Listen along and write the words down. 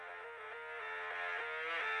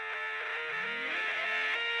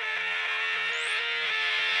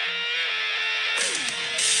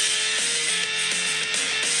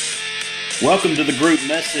Welcome to the group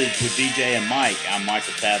message with DJ and Mike. I'm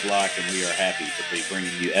Michael Tadlock, and we are happy to be bringing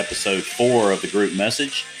you episode 4 of the group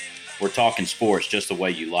message. We're talking sports just the way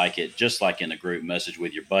you like it, just like in a group message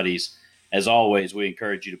with your buddies. As always, we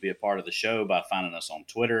encourage you to be a part of the show by finding us on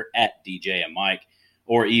Twitter at DJ and Mike,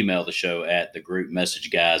 or email the show at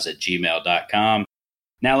thegroupmessageguys@gmail.com.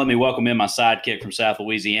 Now let me welcome in my sidekick from South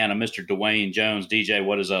Louisiana, Mr. Dwayne Jones. DJ,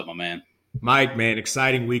 what is up, my man? Mike, man,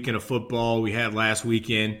 exciting weekend of football we had last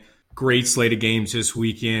weekend. Great slate of games this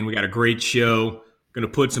weekend. We got a great show. Going to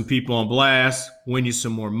put some people on blast, win you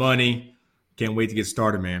some more money. Can't wait to get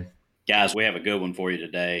started, man. Guys, we have a good one for you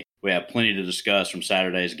today. We have plenty to discuss from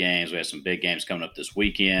Saturday's games. We have some big games coming up this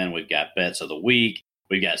weekend. We've got bets of the week.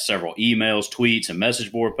 We've got several emails, tweets, and message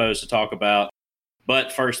board posts to talk about.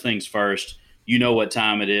 But first things first, you know what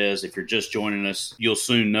time it is. If you're just joining us, you'll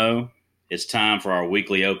soon know. It's time for our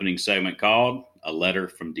weekly opening segment called A Letter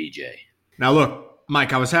from DJ. Now, look,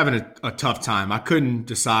 Mike, I was having a tough time. I couldn't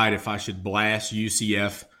decide if I should blast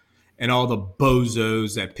UCF and all the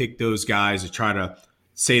bozos that pick those guys to try to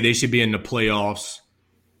say they should be in the playoffs.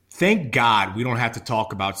 Thank God we don't have to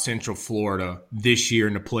talk about Central Florida this year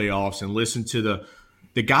in the playoffs and listen to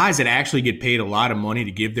the guys that actually get paid a lot of money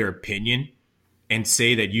to give their opinion and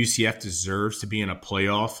say that UCF deserves to be in a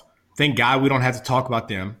playoff. Thank God we don't have to talk about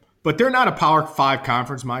them. But they're not a Power 5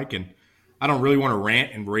 conference, Mike, and I don't really want to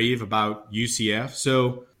rant and rave about UCF.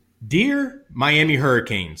 So, dear Miami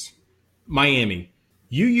Hurricanes, Miami,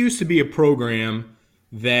 you used to be a program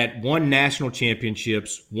that won national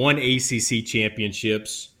championships, won ACC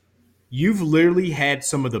championships. You've literally had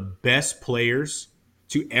some of the best players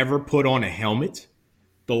to ever put on a helmet.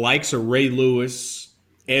 The likes of Ray Lewis,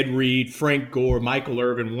 Ed Reed, Frank Gore, Michael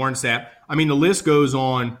Irvin, Warren Sapp. I mean, the list goes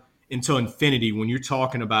on until infinity when you're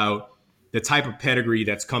talking about the type of pedigree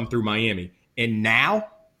that's come through Miami. And now,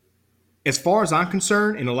 as far as I'm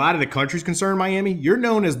concerned, and a lot of the country's concerned, Miami, you're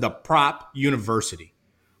known as the prop university.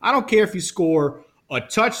 I don't care if you score a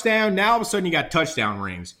touchdown. Now, all of a sudden, you got touchdown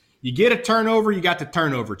rings. You get a turnover, you got the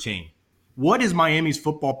turnover chain. What has Miami's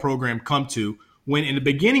football program come to when in the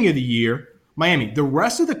beginning of the year, Miami, the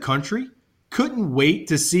rest of the country couldn't wait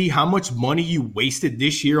to see how much money you wasted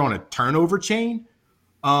this year on a turnover chain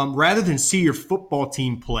rather than see your football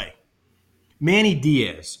team play? Manny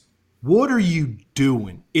Diaz, what are you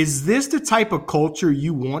doing? Is this the type of culture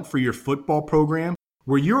you want for your football program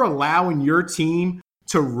where you're allowing your team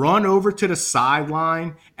to run over to the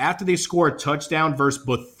sideline after they score a touchdown versus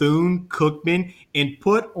Bethune-Cookman and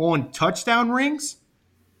put on touchdown rings?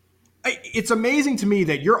 It's amazing to me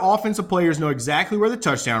that your offensive players know exactly where the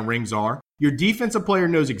touchdown rings are. Your defensive player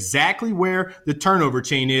knows exactly where the turnover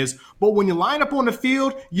chain is. But when you line up on the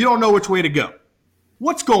field, you don't know which way to go.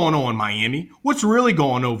 What's going on, Miami? What's really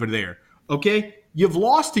going over there? Okay, you've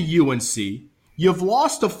lost to UNC. You've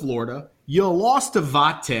lost to Florida. You lost to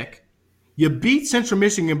Vatech. You beat Central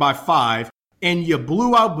Michigan by 5, and you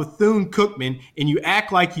blew out Bethune-Cookman, and you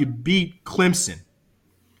act like you beat Clemson.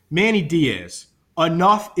 Manny Diaz,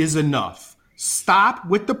 enough is enough. Stop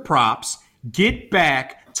with the props. Get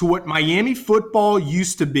back to what Miami football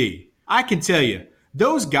used to be. I can tell you,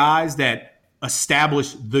 those guys that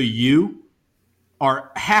established the U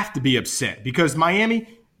have to be upset because Miami,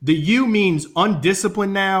 the U means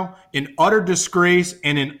undisciplined now, an utter disgrace,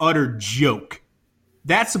 and an utter joke.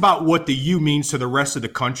 That's about what the U means to the rest of the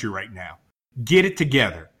country right now. Get it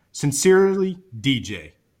together. Sincerely,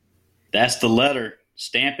 DJ. That's the letter.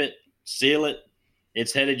 Stamp it, seal it.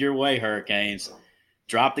 It's headed your way, Hurricanes.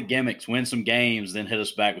 Drop the gimmicks, win some games, then hit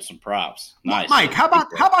us back with some props. Nice. Mike, how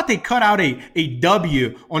about they cut out a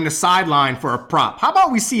W on the sideline for a prop? How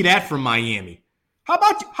about we see that from Miami? How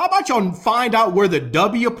about y'all find out where the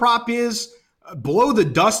W prop is, blow the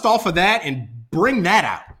dust off of that, and bring that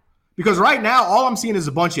out? Because right now, all I'm seeing is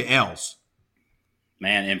a bunch of L's.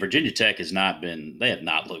 Man, and Virginia Tech they have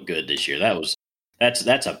not looked good this year. That's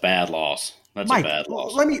a bad loss. That's Mike, a bad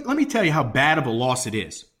loss. Let me tell you how bad of a loss it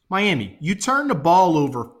is. Miami, you turn the ball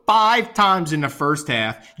over 5 times in the first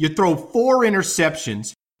half. You throw 4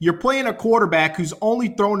 interceptions. You're playing a quarterback who's only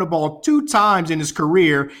thrown the ball 2 times in his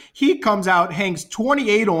career. He comes out, hangs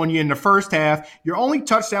 28 on you in the first half. Your only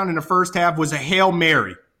touchdown in the first half was a Hail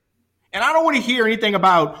Mary. And I don't want to hear anything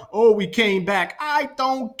about, oh, we came back. I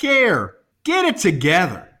don't care. Get it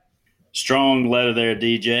together. Strong letter there,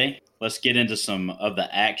 DJ. Let's get into some of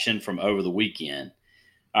the action from over the weekend.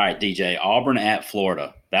 All right, DJ, Auburn at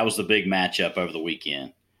Florida. That was the big matchup over the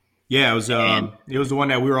weekend. Yeah, it was the one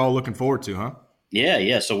that we were all looking forward to, huh?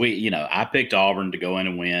 Yeah. So I picked Auburn to go in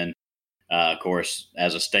and win. Of course,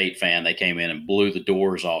 as a State fan, they came in and blew the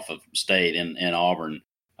doors off of State in Auburn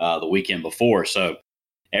the weekend before. So,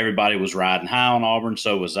 everybody was riding high on Auburn.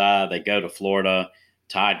 So was I. They go to Florida.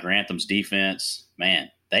 Todd Grantham's defense,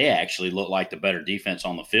 man, they actually looked like the better defense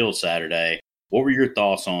on the field Saturday. What were your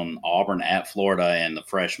thoughts on Auburn at Florida and the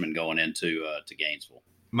freshmen going into to Gainesville?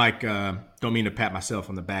 Mike, don't mean to pat myself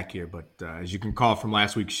on the back here, but as you can call from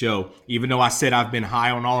last week's show, even though I said I've been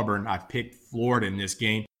high on Auburn, I've picked Florida in this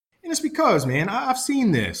game. And it's because, man, I've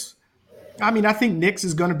seen this. I mean, I think Nix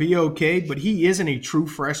is going to be okay, but he isn't a true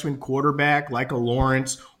freshman quarterback like a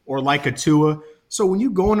Lawrence or like a Tua. So when you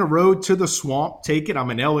go on the road to the Swamp, take it. I'm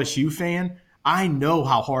an LSU fan. I know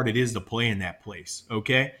how hard it is to play in that place,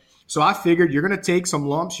 okay? So I figured you're going to take some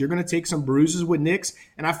lumps. You're going to take some bruises with Nix,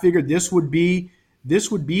 and I figured this would be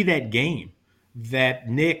that game that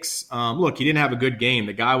Nix look, he didn't have a good game.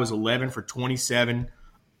 The guy was 11 for 27,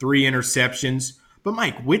 3 interceptions. But,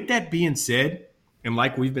 Mike, with that being said, and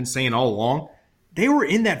like we've been saying all along, they were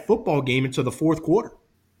in that football game until the fourth quarter,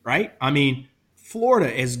 right? I mean,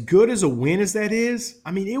 Florida, as good as a win as that is,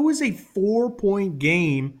 I mean, it was a 4-point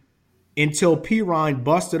game until Pirine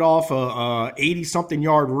busted off a 80-something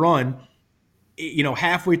yard run,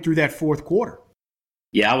 halfway through that fourth quarter.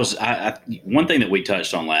 Yeah, one thing that we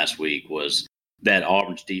touched on last week was that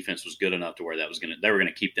Auburn's defense was good enough to where they were going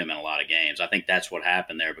to keep them in a lot of games. I think that's what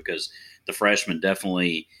happened there because the freshman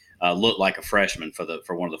definitely looked like a freshman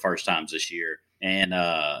for one of the first times this year. And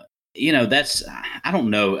that's I don't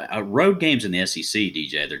know, road games in the SEC,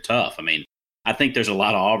 DJ, they're tough. I mean, I think there's a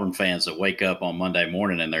lot of Auburn fans that wake up on Monday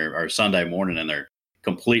morning or Sunday morning and they're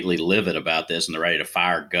completely livid about this and they're ready to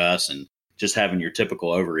fire Gus and just having your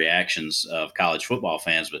typical overreactions of college football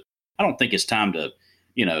fans. But I don't think it's time to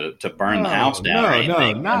burn the house down or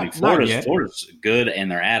anything. Florida's good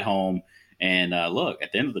and they're at home. And look,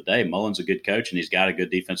 at the end of the day, Mullen's a good coach and he's got a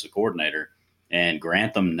good defensive coordinator. And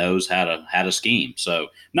Grantham knows how to scheme. So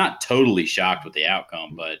not totally shocked with the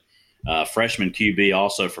outcome, but freshman QB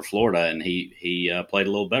also for Florida, and he played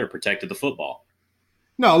a little better, protected the football.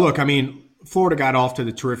 No, look, I mean, Florida got off to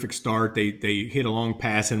the terrific start. They hit a long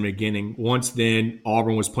pass in the beginning. Once then,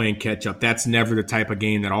 Auburn was playing catch-up. That's never the type of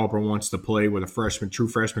game that Auburn wants to play with a true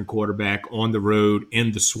freshman quarterback on the road,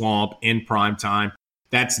 in the Swamp, in prime time.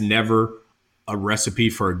 That's never a recipe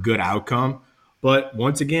for a good outcome. But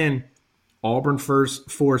once again, Auburn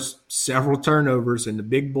forced several turnovers, and the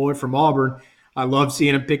big boy from Auburn, I love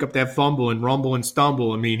seeing him pick up that fumble and rumble and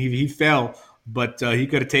stumble. I mean, he fell. But he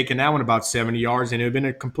could have taken that one about 70 yards, and it would have been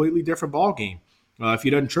a completely different ball game if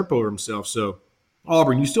he doesn't trip over himself. So,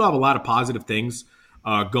 Auburn, you still have a lot of positive things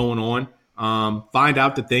going on. Find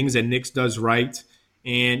out the things that Nix does right.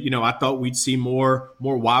 And, I thought we'd see more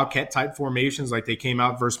Wildcat-type formations like they came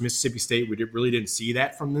out versus Mississippi State. We really didn't see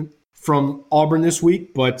that from Auburn this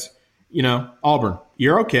week. But, Auburn,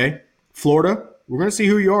 you're okay. Florida, we're going to see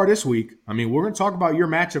who you are this week. I mean, we're going to talk about your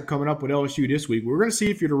matchup coming up with LSU this week. We're going to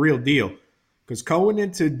see if you're the real deal. Because going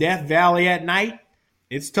into Death Valley at night,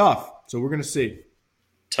 it's tough. So we're going to see.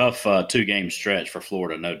 Tough 2-game stretch for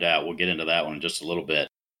Florida, no doubt. We'll get into that one in just a little bit.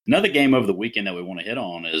 Another game over the weekend that we want to hit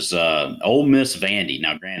on is Ole Miss Vandy.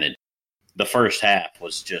 Now, granted, the first half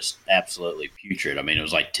was just absolutely putrid. I mean, it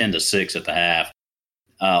was like 10-6 at the half.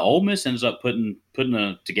 Ole Miss ends up putting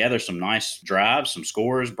together some nice drives, some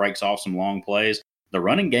scores, breaks off some long plays. The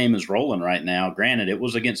running game is rolling right now. Granted, it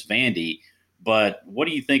was against Vandy. But what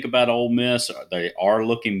do you think about Ole Miss? They are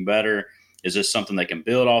looking better. Is this something they can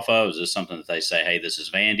build off of? Is this something that they say, hey, this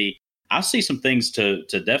is Vandy? I see some things to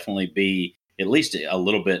definitely be at least a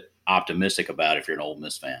little bit optimistic about if you're an Ole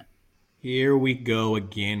Miss fan. Here we go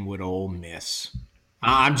again with Ole Miss.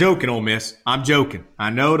 I'm joking, Ole Miss. I'm joking.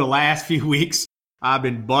 I know the last few weeks I've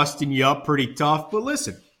been busting you up pretty tough. But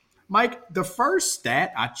listen, Mike, the first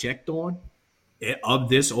stat I checked on of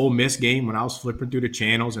this Ole Miss game when I was flipping through the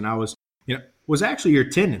channels and I was actually your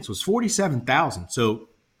attendance was 47,000. So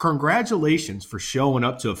congratulations for showing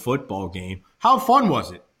up to a football game. How fun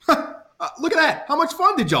was it? Look at that. How much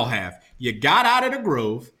fun did y'all have? You got out of the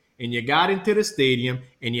Grove and you got into the stadium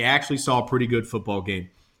and you actually saw a pretty good football game.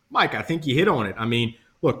 Mike, I think you hit on it. I mean,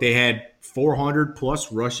 look, they had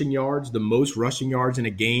 400-plus rushing yards, the most rushing yards in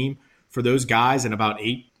a game for those guys in about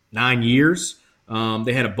 8-9 years.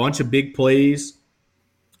 They had a bunch of big plays.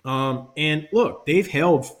 And look, they've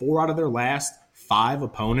held 4 out of their last 5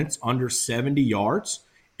 opponents under 70 yards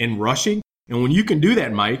in rushing. And when you can do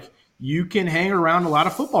that, Mike, you can hang around a lot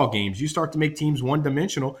of football games. You start to make teams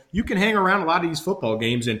one-dimensional. You can hang around a lot of these football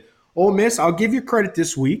games. And Ole Miss, I'll give you credit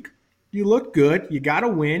this week. You look good. You got a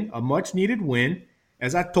win, a much-needed win.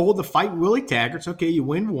 As I told the Fight Willie Taggarts, okay, you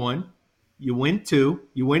win 1, you win 2,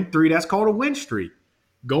 you win 3. That's called a win streak.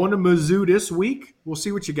 Going to Mizzou this week, we'll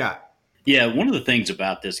see what you got. Yeah, one of the things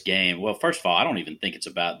about this game, well, first of all, I don't even think it's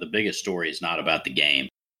about – the biggest story is not about the game.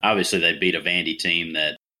 Obviously, they beat a Vandy team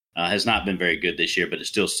that has not been very good this year, but it's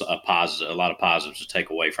still a lot of positives to take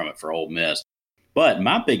away from it for Ole Miss. But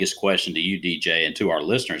my biggest question to you, DJ, and to our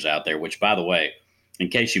listeners out there, which, by the way, in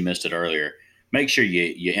case you missed it earlier, make sure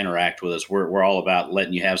you interact with us. We're all about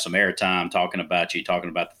letting you have some airtime, talking about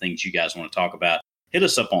the things you guys want to talk about. Hit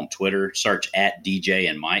us up on Twitter, search at DJ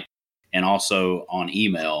and Mike, and also on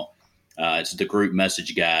email. It's the group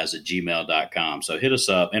message guys at gmail.com. So hit us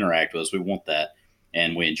up, interact with us. We want that,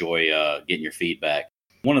 and we enjoy getting your feedback.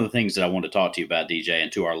 One of the things that I want to talk to you about, DJ,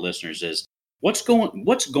 and to our listeners is what's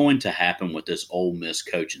going to happen with this Ole Miss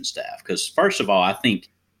coaching staff? Because first of all, I think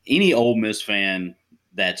any Ole Miss fan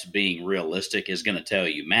that's being realistic is going to tell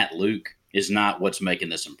you Matt Luke is not what's making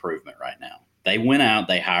this improvement right now. They went out,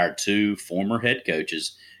 they hired two former head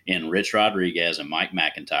coaches in Rich Rodriguez and Mike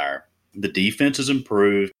McIntyre. The defense has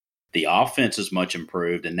improved. The offense is much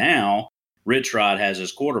improved. And now Rich Rod has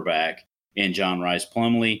his quarterback in John Rice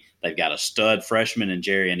Plumlee. They've got a stud freshman in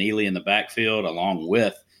Jerry Annealy in the backfield, along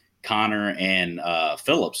with Connor and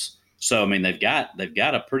Phillips. So, I mean, they've got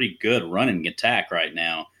a pretty good running attack right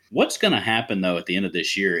now. What's going to happen, though, at the end of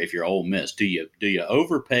this year if you're Ole Miss? Do you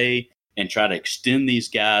overpay and try to extend these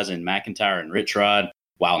guys in McIntyre and Rich Rod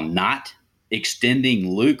while not extending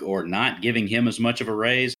Luke or not giving him as much of a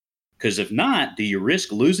raise? Because if not, do you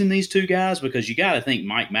risk losing these two guys? Because you got to think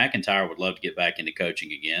Mike McIntyre would love to get back into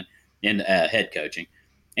coaching again, in head coaching.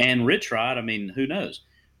 And Rich Rod, I mean, who knows?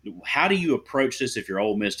 How do you approach this if you're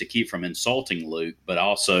Ole Miss to keep from insulting Luke, but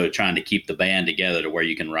also trying to keep the band together to where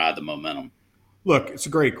you can ride the momentum? Look, it's a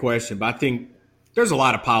great question, but I think there's a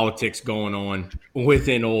lot of politics going on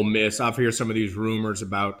within Ole Miss. I've heard some of these rumors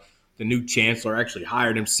about the new chancellor actually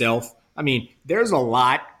hired himself. I mean, there's a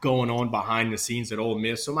lot going on behind the scenes at Ole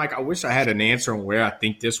Miss. So, Mike, I wish I had an answer on where I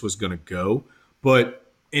think this was going to go.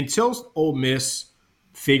 But until Ole Miss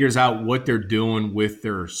figures out what they're doing with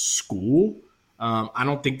their school, I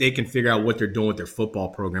don't think they can figure out what they're doing with their football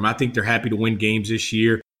program. I think they're happy to win games this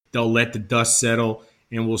year. They'll let the dust settle,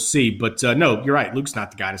 and we'll see. But, no, you're right. Luke's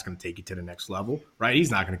not the guy that's going to take you to the next level, right?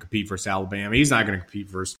 He's not going to compete versus Alabama. He's not going to compete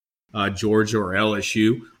versus Georgia or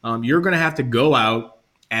LSU. You're going to have to go out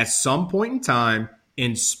at some point in time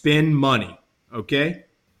and spend money, okay?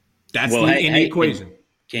 That's the equation.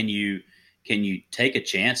 Can you take a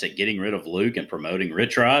chance at getting rid of Luke and promoting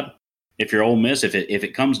Rich Rod? If you're Ole Miss, if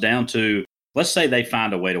it comes down to, let's say they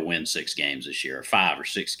find a way to win 6 games this year, or 5 or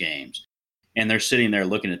 6 games, and they're sitting there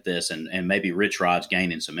looking at this, and maybe Rich Rod's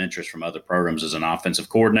gaining some interest from other programs as an offensive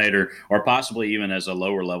coordinator or possibly even as a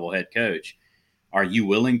lower-level head coach. Are you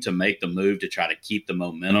willing to make the move to try to keep the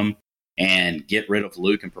momentum and get rid of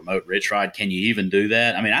Luke and promote Rich Rod? Can you even do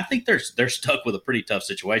that? I mean, I think they're stuck with a pretty tough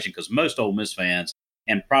situation because most Ole Miss fans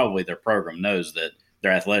and probably their program knows that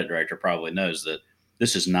their athletic director probably knows that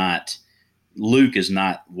this is not – Luke is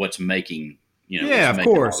not what's making – Yeah, of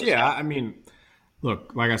course. Yeah, I mean,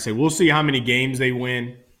 look, like I said, we'll see how many games they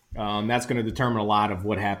win. That's going to determine a lot of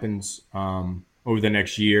what happens over the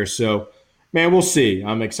next year. So, man, we'll see.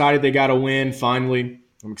 I'm excited they got a win finally.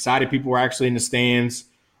 I'm excited people were actually in the stands.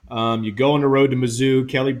 You go on the road to Mizzou.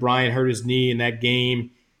 Kelly Bryant hurt his knee in that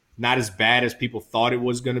game. Not as bad as people thought it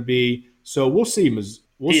was going to be. So we'll see. We'll see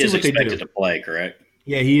what they do. He is expected to play, correct?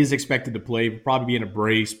 Yeah, he is expected to play. Will probably be in a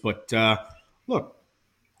brace. But, look,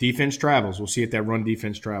 defense travels. We'll see if that run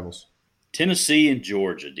defense travels. Tennessee and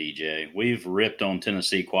Georgia, DJ. We've ripped on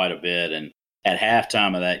Tennessee quite a bit. And at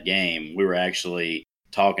halftime of that game, we were actually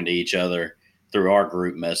talking to each other through our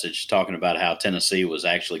group message, talking about how Tennessee was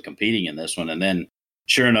actually competing in this one. And then,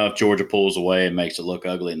 sure enough, Georgia pulls away and makes it look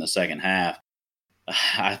ugly in the second half.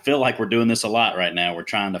 I feel like we're doing this a lot right now. We're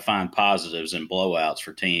trying to find positives in blowouts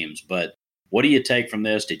for teams. But what do you take from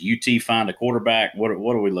this? Did UT find a quarterback? What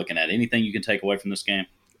are we looking at? Anything you can take away from this game?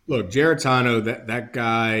 Look, Geritano, that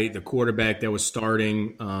guy, the quarterback that was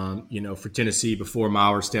starting, for Tennessee before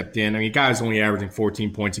Maurer stepped in. I mean, guy's only averaging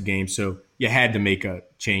 14 points a game, so you had to make a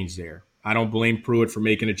change there. I don't blame Pruitt for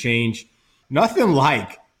making a change. Nothing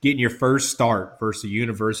like getting your first start versus the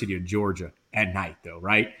University of Georgia at night, though,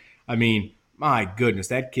 right? I mean, my goodness,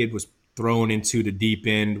 that kid was thrown into the deep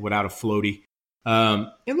end without a floaty. And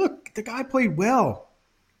look, the guy played well.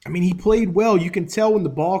 I mean, he played well. You can tell when the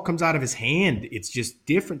ball comes out of his hand, it's just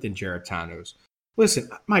different than Geritano's. Listen,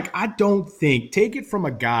 Mike, I don't think – take it from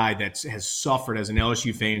a guy that has suffered as an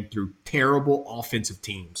LSU fan through terrible offensive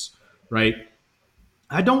teams, right?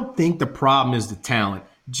 I don't think the problem is the talent.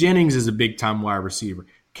 Jennings is a big-time wide receiver.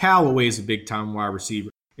 Callaway is a big-time wide receiver.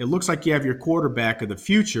 It looks like you have your quarterback of the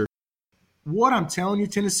future. What I'm telling you,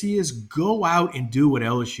 Tennessee, is go out and do what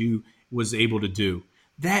LSU was able to do.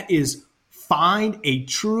 That is find a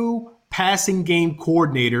true passing game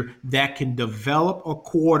coordinator that can develop a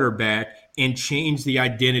quarterback and change the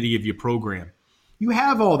identity of your program. You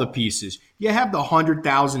have all the pieces. You have the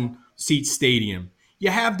 100,000 seat stadium.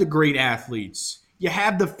 You have the great athletes. You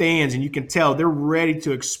have the fans, and you can tell they're ready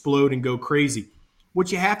to explode and go crazy.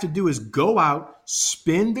 What you have to do is go out,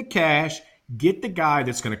 spend the cash, get the guy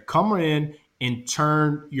that's going to come in and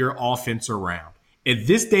turn your offense around. At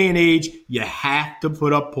this day and age, you have to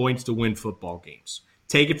put up points to win football games.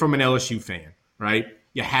 Take it from an LSU fan, right?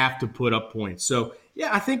 You have to put up points. So,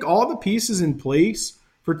 yeah, I think all the pieces in place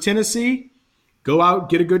for Tennessee. Go out,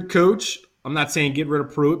 get a good coach. I'm not saying get rid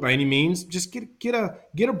of Pruitt by any means. Just get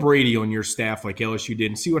a Brady on your staff like LSU did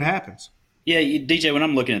and see what happens. Yeah, DJ, when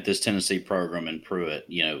I'm looking at this Tennessee program and Pruitt,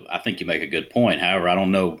 I think you make a good point. However, I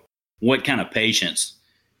don't know what kind of patience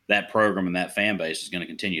that program and that fan base is going to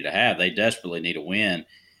continue to have. They desperately need a win,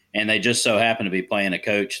 and they just so happen to be playing a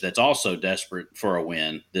coach that's also desperate for a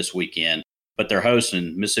win this weekend. But they're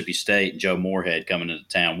hosting Mississippi State and Joe Moorhead coming into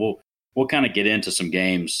town. We'll kind of get into some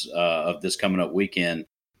games of this coming up weekend.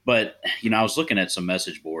 But, I was looking at some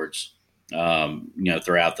message boards,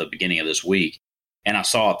 throughout the beginning of this week, and I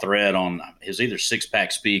saw a thread on his either Six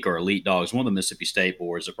Pack Speak or Elite Dogs, one of the Mississippi State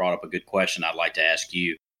boards that brought up a good question I'd like to ask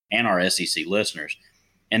you and our SEC listeners.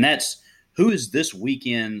 And that's, who is this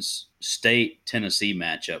weekend's State-Tennessee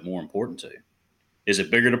matchup more important to? Is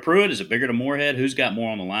it bigger to Pruitt? Is it bigger to Moorhead? Who's got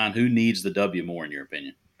more on the line? Who needs the W more, in your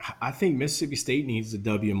opinion? I think Mississippi State needs the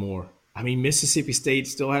W more. I mean, Mississippi State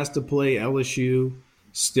still has to play LSU,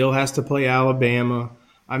 still has to play Alabama.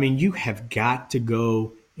 I mean, you have got to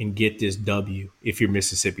go and get this W if you're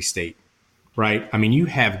Mississippi State, right? I mean, you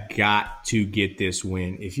have got to get this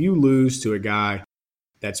win. If you lose to a guy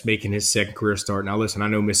that's making his second career start. Now, listen, I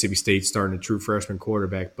know Mississippi State's starting a true freshman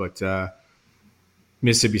quarterback, but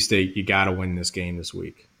Mississippi State, you got to win this game this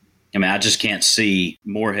week. I mean, I just can't see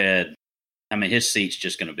Moorhead. I mean, his seat's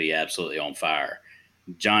just going to be absolutely on fire.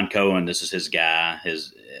 John Cohen, this is his guy.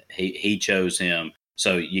 He chose him.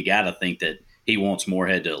 So you got to think that he wants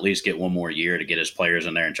Moorhead to at least get one more year to get his players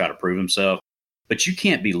in there and try to prove himself. But you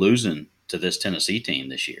can't be losing to this Tennessee team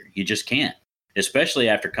this year. You just can't, especially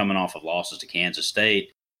after coming off of losses to Kansas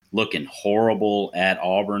State, looking horrible at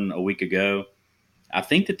Auburn a week ago. I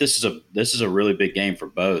think that this is a really big game for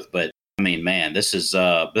both. But, I mean, man, this is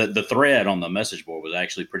the thread on the message board was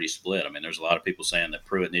actually pretty split. I mean, there's a lot of people saying that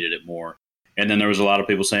Pruitt needed it more. And then there was a lot of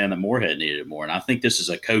people saying that Moorhead needed it more. And I think this is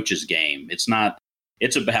a coach's game. It's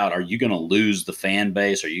about, are you going to lose the fan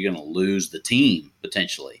base? Are you going to lose the team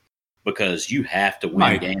potentially? Because you have to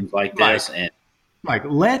win games like this. Mike,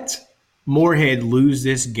 let Moorhead lose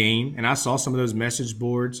this game. And I saw some of those message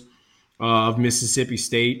boards of Mississippi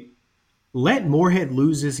State. Let Moorhead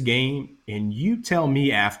lose this game, and you tell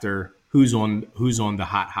me after who's on the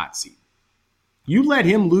hot seat. You let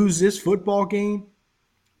him lose this football game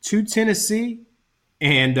to Tennessee,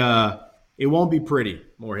 and it won't be pretty,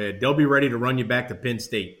 Moorhead. They'll be ready to run you back to Penn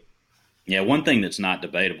State. Yeah, one thing that's not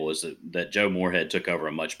debatable is that Joe Moorhead took over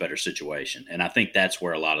a much better situation, and I think that's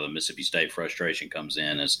where a lot of the Mississippi State frustration comes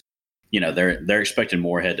in. Is they're expecting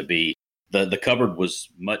Moorhead to be the cupboard was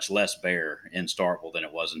much less bare in Starkville than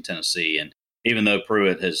it was in Tennessee, and even though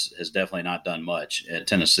Pruitt has definitely not done much at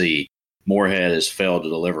Tennessee, Moorhead has failed to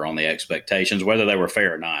deliver on the expectations, whether they were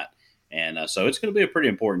fair or not. And so it's going to be a pretty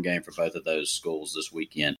important game for both of those schools this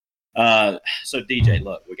weekend. So DJ,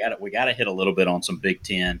 look, we got to hit a little bit on some Big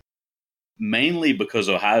Ten, mainly because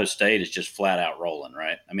Ohio State is just flat out rolling,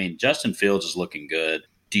 right? I mean, Justin Fields is looking good.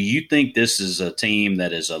 Do you think this is a team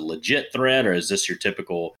that is a legit threat, or is this your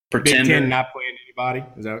typical pretender? Big Ten not playing anybody?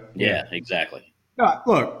 Is that? Yeah, exactly.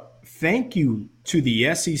 Look, thank you to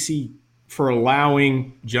the SEC for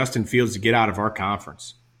allowing Justin Fields to get out of our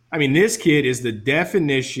conference. I mean, this kid is the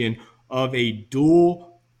definition of a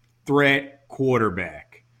dual threat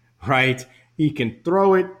quarterback, right? He can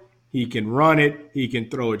throw it, he can run it, he can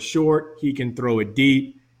throw it short, he can throw it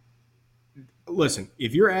deep. Listen,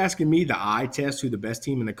 if you're asking me the eye test who the best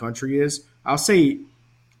team in the country is, I'll say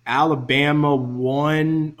Alabama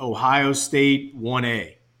 1, Ohio State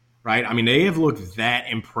 1A, right? I mean, they have looked that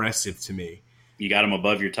impressive to me. You got them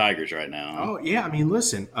above your Tigers right now. Huh? Oh, yeah. I mean,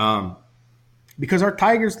 listen, because our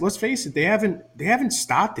Tigers, let's face it, they haven't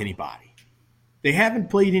stopped anybody. They haven't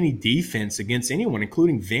played any defense against anyone,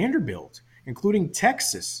 including Vanderbilt, including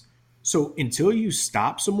Texas. So until you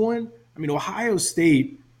stop someone, I mean, Ohio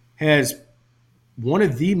State has one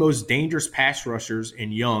of the most dangerous pass rushers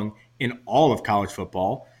in Young in all of college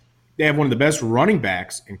football. They have one of the best running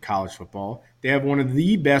backs in college football. They have one of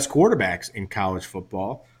the best quarterbacks in college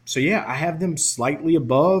football. So, yeah, I have them slightly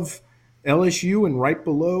above LSU and right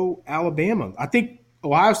below Alabama. I think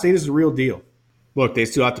Ohio State is the real deal. Look, they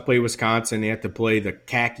still have to play Wisconsin. They have to play the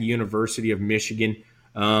khaki University of Michigan,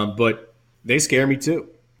 but they scare me too.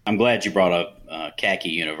 I'm glad you brought up khaki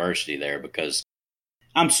University there because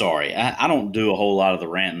I'm sorry. I don't do a whole lot of the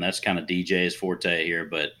ranting. That's kind of DJ's forte here.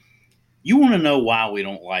 But you want to know why we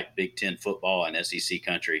don't like Big Ten football and SEC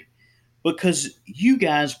country? Because you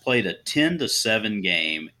guys played a 10-7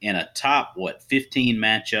 game in a top, 15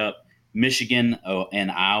 matchup, Michigan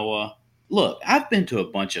and Iowa. Look, I've been to a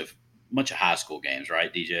bunch of high school games,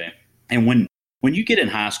 right, DJ? And when you get in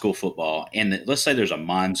high school football and let's say there's a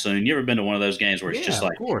monsoon, you ever been to one of those games where it's just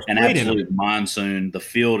like an absolute monsoon? The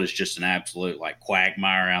field is just an absolute like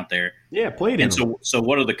quagmire out there. Yeah, played in. And so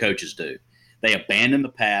what do the coaches do? They abandon the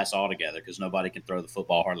pass altogether because nobody can throw the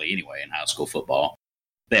football hardly anyway in high school football.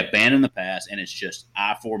 They abandon the pass, and it's just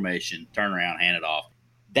I formation, turn around, hand it off.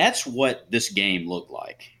 That's what this game looked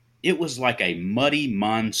like. It was like a muddy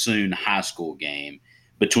monsoon high school game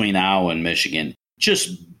between Iowa and Michigan.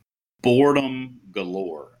 Just boredom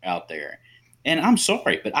galore out there. And I'm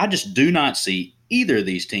sorry, but I just do not see either of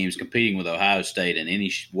these teams competing with Ohio State in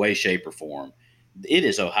any way, shape, or form. It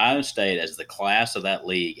is Ohio State as the class of that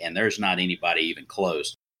league, and there's not anybody even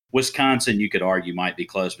close. Wisconsin, you could argue, might be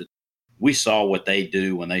close, but we saw what they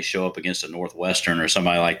do when they show up against a Northwestern or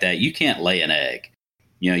somebody like that. You can't lay an egg.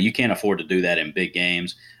 You can't afford to do that in big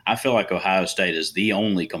games. I feel like Ohio State is the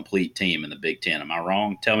only complete team in the Big Ten. Am I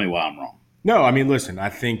wrong? Tell me why I'm wrong. No, I mean, listen, I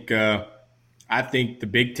think the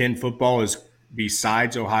Big Ten football is,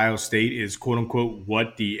 besides Ohio State, is quote unquote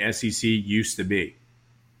what the SEC used to be.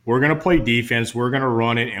 We're going to play defense, we're going to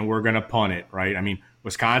run it, and we're going to punt it, right? I mean,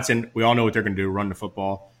 Wisconsin, we all know what they're going to do, run the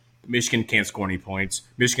football. Michigan can't score any points.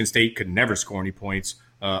 Michigan State could never score any points.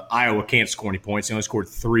 Iowa can't score any points. They only scored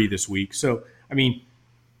 3 this week. So, I mean,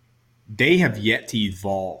 they have yet to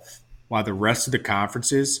evolve while the rest of the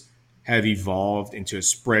conferences have evolved into a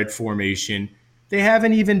spread formation. They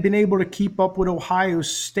haven't even been able to keep up with Ohio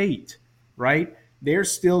State, right? They're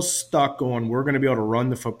still stuck on we're going to be able to run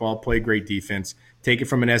the football, play great defense, take it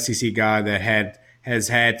from an SEC guy that has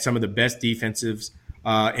had some of the best defensives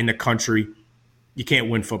in the country. You can't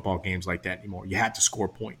win football games like that anymore. You have to score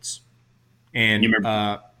points. And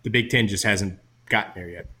the Big Ten just hasn't gotten there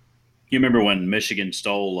yet. You remember when Michigan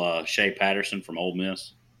stole Shea Patterson from Ole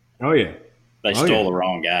Miss? Oh, yeah. They stole the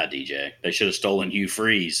wrong guy, DJ. They should have stolen Hugh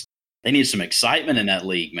Freeze. They need some excitement in that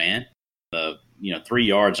league, man. 3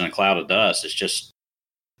 yards in a cloud of dust. It's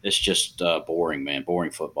just boring, man.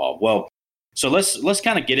 Boring football. Well, so let's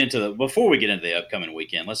kind of get into before we get into the upcoming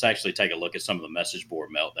weekend, let's actually take a look at some of the message board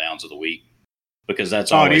meltdowns of the week. Because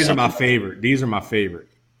that's these are my favorite. These are my favorite.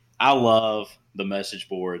 I love the message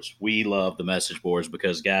boards. We love the message boards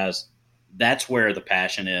because, guys, that's where the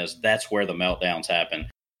passion is. That's where the meltdowns happen,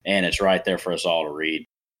 and it's right there for us all to read.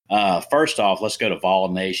 First off, let's go to Vol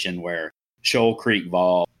Nation, where Shoal Creek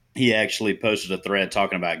Vol, he actually posted a thread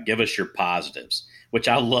talking about give us your positives, which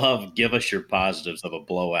I love. Give us your positives of a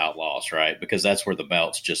blowout loss, right? Because that's where the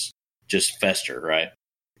melts just fester, right?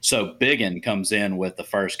 So Biggin comes in with the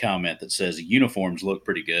first comment that says uniforms look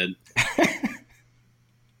pretty good.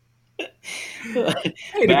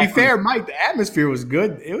 Hey, to be fair, Mike, the atmosphere was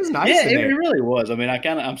good. It was nice. Yeah, it really was. I mean,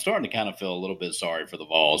 I'm starting to kind of feel a little bit sorry for the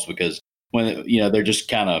Vols because when they're just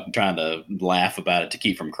kind of trying to laugh about it to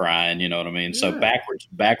keep from crying. You know what I mean? Yeah. So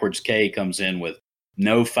backwards K comes in with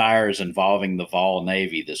no fires involving the Vol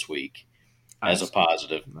Navy this week. As a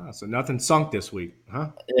positive. So nothing sunk this week, huh?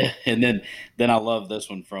 And then I love this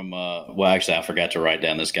one from actually I forgot to write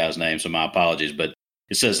down this guy's name, so my apologies. But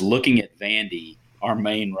it says, looking at Vandy, our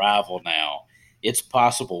main rival now, it's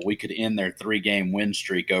possible we could end their 3-game win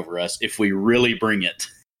streak over us if we really bring it.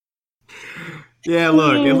 Yeah,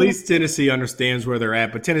 look, at least Tennessee understands where they're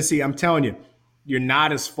at. But Tennessee, I'm telling you, you're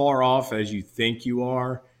not as far off as you think you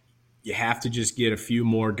are. You have to just get a few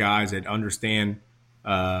more guys that understand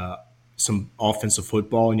some offensive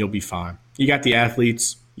football, and you'll be fine. You got the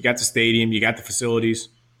athletes, you got the stadium, you got the facilities,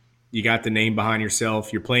 you got the name behind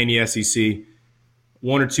yourself. You're playing the SEC.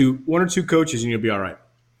 One or two coaches, and you'll be all right.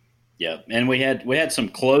 Yeah, and we had some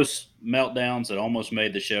close meltdowns that almost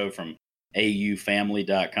made the show from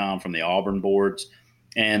aufamily.com from the Auburn boards.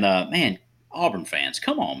 And man, Auburn fans,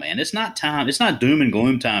 come on, man! It's not time. It's not doom and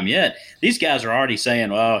gloom time yet. These guys are already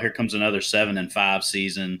saying, "Well, here comes another 7-5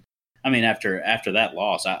 season." I mean, after that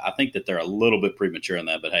loss, I think that they're a little bit premature in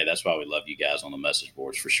that. But, hey, that's why we love you guys on the message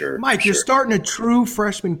boards for sure. Mike, you're starting a true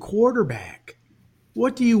freshman quarterback.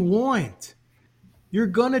 What do you want? You're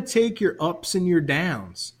going to take your ups and your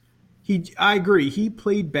downs. I agree. He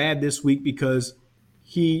played bad this week because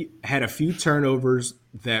he had a few turnovers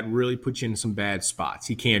that really put you in some bad spots.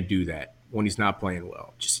 He can't do that when he's not playing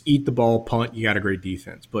well. Just eat the ball, punt. You got a great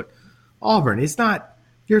defense. But Auburn. It's not.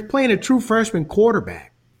 You're playing a true freshman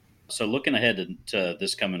quarterback. So looking ahead to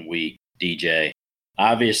this coming week, DJ,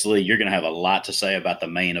 obviously you're going to have a lot to say about the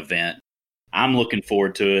main event. I'm looking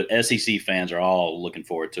forward to it. SEC fans are all looking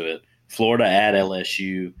forward to it. Florida at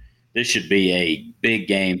LSU. This should be a big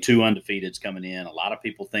game. 2 undefeateds coming in. A lot of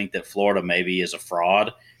people think that Florida maybe is a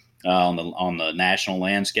fraud on the national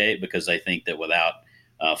landscape because they think that without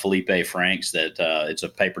Felipe Franks that it's a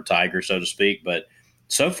paper tiger, so to speak. But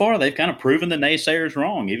so far, they've kind of proven the naysayers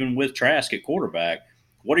wrong, even with Trask at quarterback.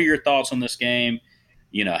 What are your thoughts on this game?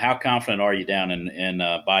 How confident are you down in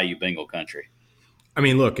Bayou Bengal country? I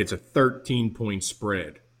mean, look, it's a 13-point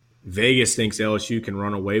spread. Vegas thinks LSU can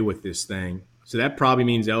run away with this thing. So that probably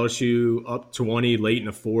means LSU up 20 late in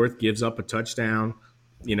the fourth, gives up a touchdown,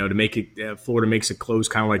 to make it Florida makes it close,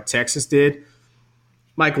 kind of like Texas did.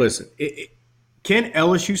 Mike, listen, can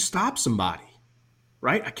LSU stop somebody?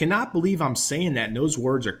 Right? I cannot believe I'm saying that and those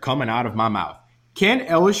words are coming out of my mouth. Can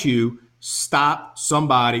LSU stop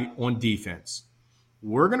somebody on defense?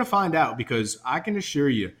 We're going to find out because I can assure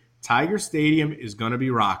you Tiger Stadium is going to be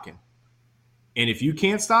rocking. And if you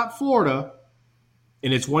can't stop Florida,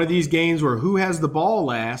 and it's one of these games where who has the ball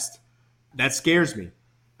last, that scares me.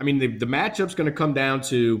 I mean, the matchup's going to come down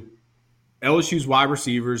to LSU's wide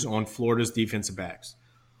receivers on Florida's defensive backs.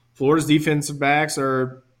 Florida's defensive backs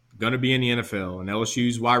are going to be in the NFL, and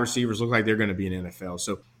LSU's wide receivers look like they're going to be in the NFL.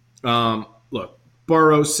 So, look,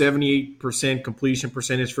 Burrow, 78% completion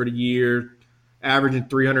percentage for the year, averaging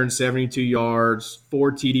 372 yards,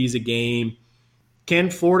 4 TDs a game. Can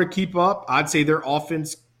Florida keep up? I'd say their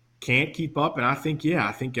offense can't keep up, and I think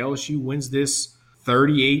LSU wins this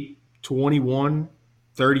 38-21,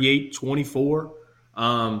 38-24.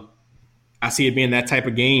 I see it being that type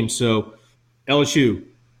of game. So, LSU,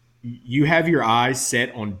 you have your eyes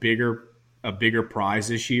set on a bigger prize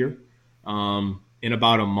this year in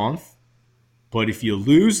about a month. But if you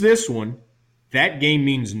lose this one, that game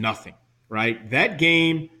means nothing, right? That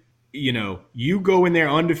game, you go in there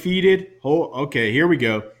undefeated. Oh, okay, here we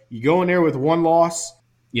go. You go in there with one loss,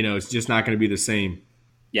 it's just not going to be the same.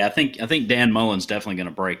 Yeah, I think Dan Mullen's definitely going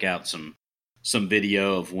to break out some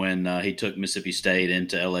video of when he took Mississippi State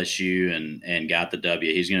into LSU and got the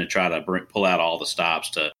W. He's going to try to pull out all the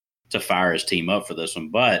stops to fire his team up for this one.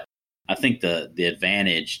 But I think the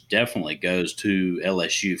advantage definitely goes to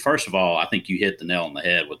LSU. First of all, I think you hit the nail on the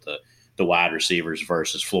head with the wide receivers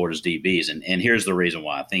versus Florida's DBs. And here's the reason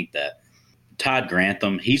why I think that. Todd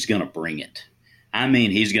Grantham, he's going to bring it. I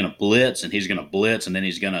mean, he's going to blitz, and then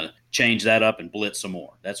he's going to change that up and blitz some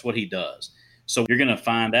more. That's what he does. So you're going to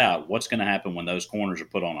find out what's going to happen when those corners are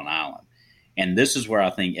put on an island. And this is where I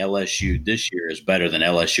think LSU this year is better than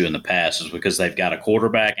LSU in the past, is because they've got a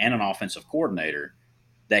quarterback and an offensive coordinator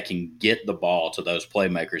that can get the ball to those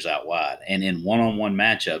playmakers out wide. And in one-on-one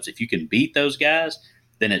matchups, if you can beat those guys,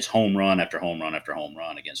 then it's home run after home run after home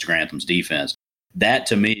run against Grantham's defense. That,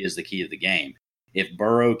 to me, is the key of the game. If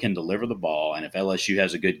Burrow can deliver the ball and if LSU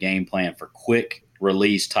has a good game plan for quick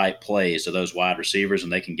release type plays to those wide receivers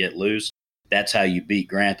and they can get loose, that's how you beat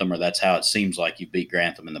Grantham, or that's how it seems like you beat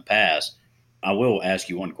Grantham in the past. I will ask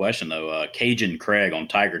you one question, though. Cajun Craig on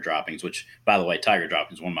Tiger Droppings, which, by the way, Tiger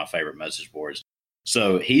Droppings is one of my favorite message boards.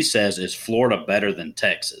 So he says, is Florida better than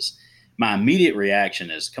Texas? My immediate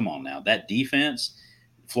reaction is, come on now, that defense –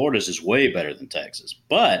 Florida's is way better than Texas.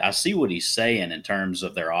 But I see what he's saying in terms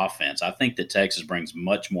of their offense. I think that Texas brings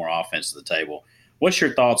much more offense to the table. What's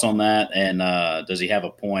your thoughts on that? And does he have a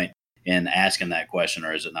point in asking that question,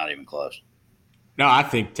 or is it not even close? No, I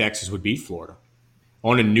think Texas would beat Florida.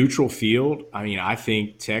 On a neutral field, I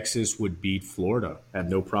think Texas would beat Florida. I have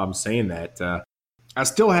no problem saying that. I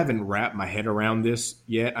still haven't wrapped my head around this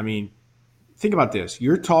yet. Think about this.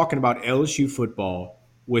 You're talking about LSU football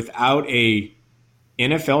without a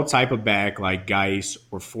NFL type of back like Geis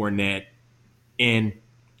or Fournette, and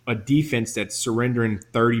a defense that's surrendering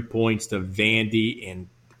 30 points to Vandy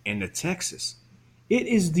and to Texas. It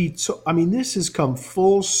is this has come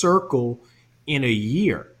full circle in a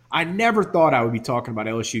year. I never thought I would be talking about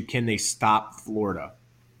LSU. Can they stop Florida?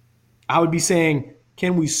 I would be saying,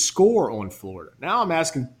 can we score on Florida? Now I'm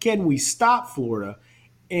asking, can we stop Florida?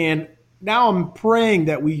 And now I'm praying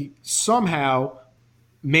that we somehow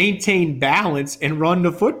maintain balance and run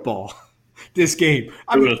the football this game.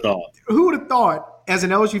 Who would have thought? Who would have thought? As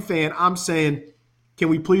an LSU fan, I'm saying, can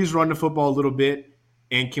we please run the football a little bit,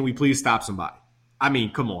 and can we please stop somebody?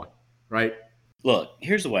 Come on, right? Look,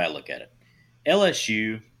 here's the way I look at it.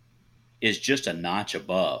 LSU is just a notch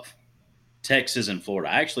above Texas and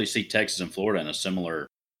Florida. I actually see Texas and Florida in a similar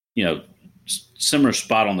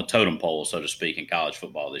spot on the totem pole, so to speak, in college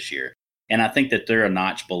football this year. And I think that they're a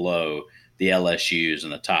notch below the LSUs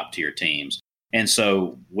and the top tier teams. And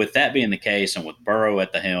so with that being the case, and with Burrow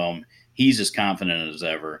at the helm, he's as confident as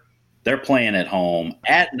ever. They're playing at home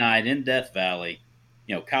at night in Death Valley,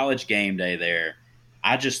 college game day there.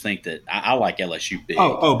 I just think that I like LSU big.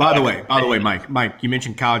 By the way, Mike, you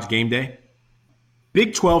mentioned college game day.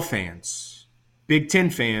 Big 12 fans, Big 10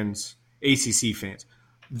 fans, ACC fans.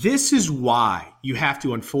 This is why you have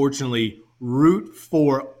to, unfortunately, root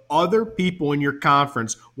for other people in your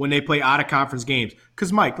conference when they play out-of-conference games.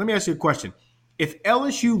 Because, Mike, let me ask you a question. If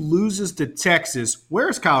LSU loses to Texas,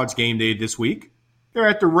 where's college game day this week? They're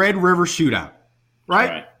at the Red River Shootout,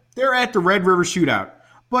 right? They're at the Red River Shootout.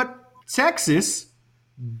 But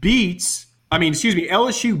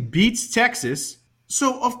LSU beats Texas.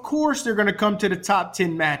 So, of course, they're going to come to the top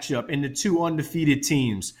 10 matchup in the two undefeated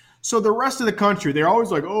teams. So the rest of the country, they're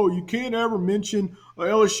always like, oh, you can't ever mention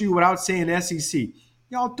LSU without saying SEC.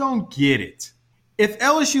 Y'all don't get it. If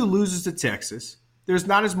LSU loses to Texas, there's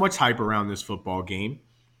not as much hype around this football game.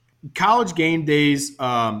 College game days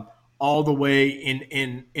all the way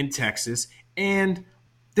in Texas, and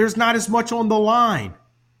there's not as much on the line,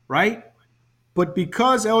 right? But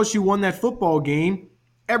because LSU won that football game,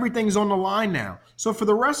 everything's on the line now. So for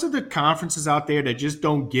the rest of the conferences out there that just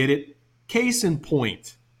don't get it, case in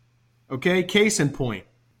point. Okay, case in point.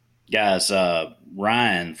 Guys,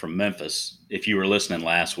 Ryan from Memphis, if you were listening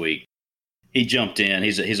last week, he jumped in.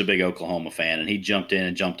 He's a big Oklahoma fan, and he jumped in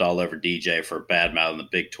and jumped all over DJ for bad-mouthing the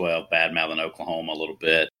Big 12, bad-mouthing Oklahoma a little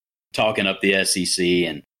bit, talking up the SEC.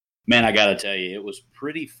 And, man, I got to tell you, it was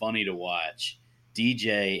pretty funny to watch.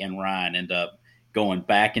 DJ and Ryan end up going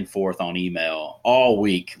back and forth on email all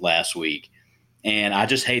week last week. And I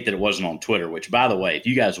just hate that it wasn't on Twitter, which, by the way, if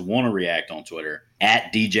you guys want to react on Twitter,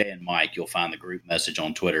 at DJ and Mike, you'll find the group message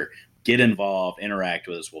on Twitter. Get involved, interact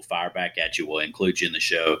with us. We'll fire back at you. We'll include you in the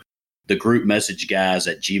show. The group message guys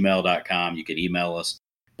at gmail.com. You can email us.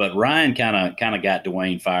 But Ryan kind of got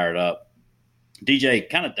Dwayne fired up. DJ,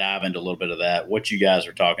 kind of dive into a little bit of that, what you guys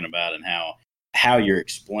are talking about and how you're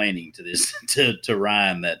explaining to this to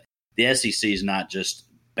Ryan that the SEC is not just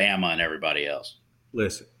Bama and everybody else.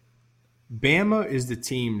 Listen. Bama is the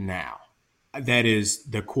team now that is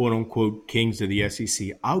the quote-unquote kings of the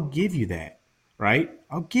SEC. I'll give you that, right?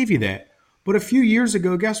 I'll give you that. But a few years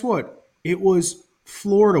ago, guess what? It was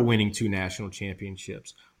Florida winning 2 national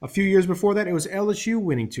championships. A few years before that, it was LSU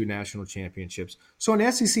winning 2 national championships. So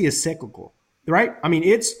an SEC is cyclical, right? I mean,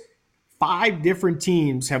 it's 5 different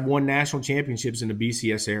teams have won national championships in the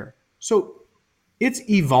BCS era. So it's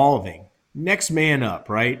evolving. Next man up,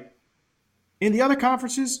 right? In the other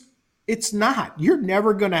conferences, it's not. You're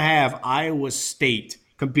never going to have Iowa State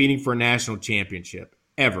competing for a national championship,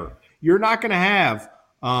 ever. You're not going to have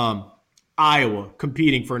Iowa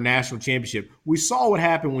competing for a national championship. We saw what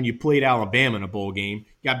happened when you played Alabama in a bowl game.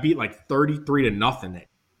 You got beat like 33-0.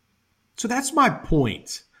 So that's my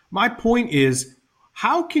point. My point is,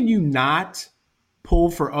 how can you not pull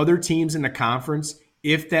for other teams in the conference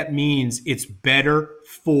if that means it's better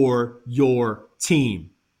for your team?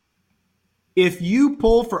 If you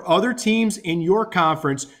pull for other teams in your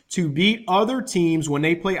conference to beat other teams when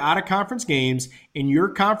they play out-of-conference games and your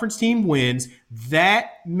conference team wins, that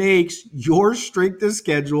makes your strength of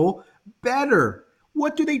schedule better.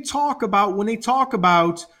 What do they talk about when they talk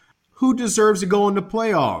about who deserves to go into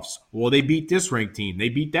playoffs? Well, they beat this ranked team. They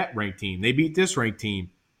beat that ranked team. They beat this ranked team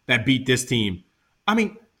that beat this team. I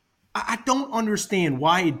mean, I don't understand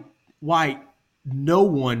why no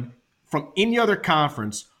one from any other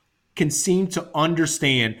conference can seem to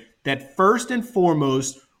understand that first and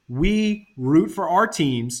foremost, we root for our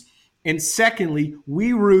teams. And secondly,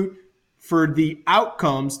 we root for the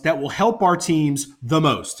outcomes that will help our teams the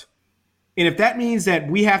most. And if that means that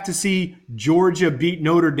we have to see Georgia beat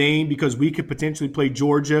Notre Dame because we could potentially play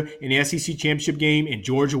Georgia in the SEC championship game and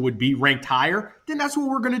Georgia would be ranked higher, then that's what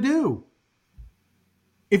we're going to do.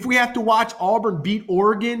 If we have to watch Auburn beat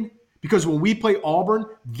Oregon because when we play Auburn,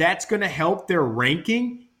 that's going to help their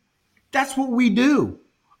ranking, that's what we do.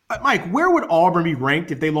 Mike, where would Auburn be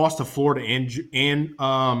ranked if they lost to Florida and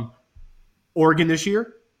Oregon this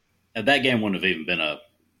year? And that game wouldn't have even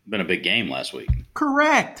been a big game last week.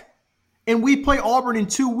 Correct. And we play Auburn in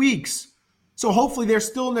 2 weeks. So hopefully they're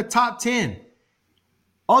still in the top 10.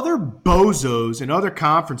 Other bozos and other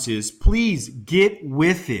conferences, please get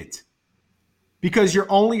with it. Because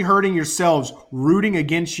you're only hurting yourselves rooting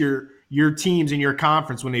against your teams in your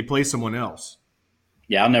conference when they play someone else.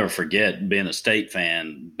 Yeah, I'll never forget being a State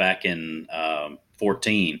fan back in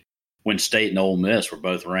 14 when State and Ole Miss were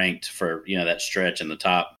both ranked for that stretch in the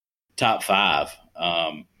top 5.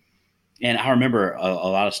 And I remember a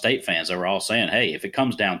lot of State fans that were all saying, hey, if it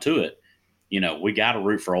comes down to it, we got to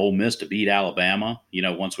root for Ole Miss to beat Alabama,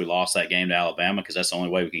 once we lost that game to Alabama, because that's the only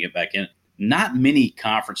way we can get back in. Not many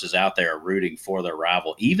conferences out there are rooting for their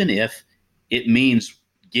rival, even if it means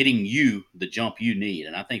getting you the jump you need.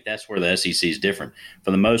 And I think that's where the SEC is different.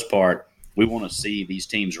 For the most part, we want to see these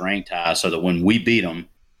teams ranked high so that when we beat them,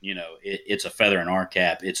 it's a feather in our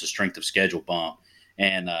cap. It's a strength of schedule bump.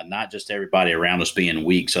 And not just everybody around us being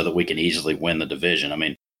weak so that we can easily win the division. I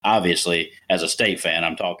mean, obviously, as a state fan,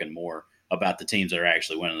 I'm talking more about the teams that are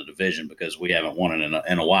actually winning the division because we haven't won it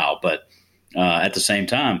in a while. But at the same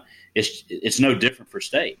time, it's no different for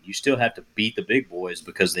state. You still have to beat the big boys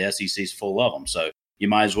because the SEC is full of them. So you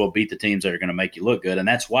might as well beat the teams that are going to make you look good. And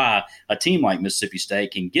that's why a team like Mississippi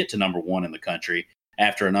State can get to number 1 in the country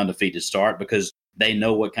after an undefeated start because they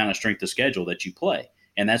know what kind of strength of schedule that you play.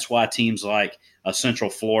 And that's why teams like Central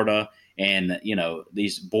Florida and,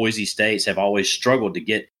 these Boise States have always struggled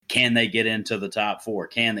to can they get into the top 4?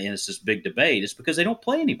 And it's this big debate. It's because they don't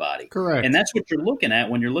play anybody. Correct. And that's what you're looking at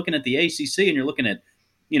when you're looking at the ACC and you're looking at,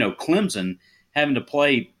 Clemson having to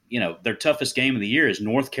play, their toughest game of the year is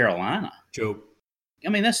North Carolina. Joke. I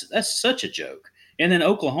mean, that's such a joke. And then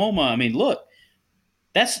Oklahoma, I mean, look,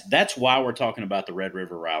 that's why we're talking about the Red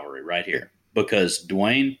River rivalry right here. Because,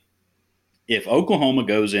 Dwayne, if Oklahoma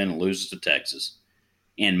goes in and loses to Texas,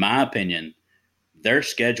 in my opinion, their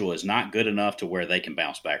schedule is not good enough to where they can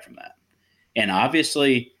bounce back from that. And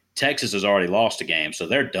obviously, Texas has already lost a game, so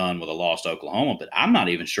they're done with a loss to Oklahoma. But I'm not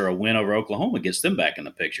even sure a win over Oklahoma gets them back in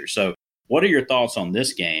the picture. So what are your thoughts on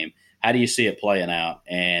this game? How do you see it playing out?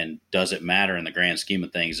 And does it matter in the grand scheme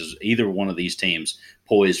of things? Is either one of these teams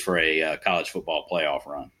poised for a college football playoff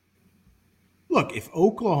run? Look, if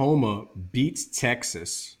Oklahoma beats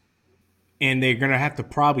Texas, and they're going to have to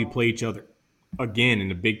probably play each other again in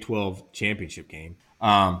the Big 12 championship game.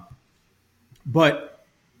 But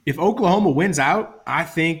if Oklahoma wins out, I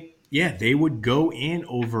think, they would go in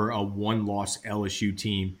over a one-loss LSU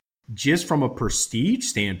team just from a prestige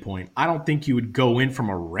standpoint. I don't think you would go in from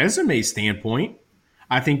a resume standpoint.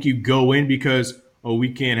 I think you go in because,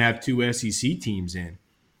 we can't have 2 SEC teams in.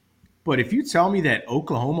 But if you tell me that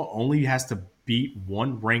Oklahoma only has to beat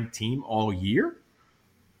one ranked team all year,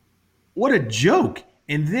 what a joke.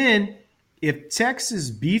 And then if Texas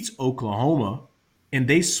beats Oklahoma and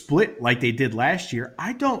they split like they did last year,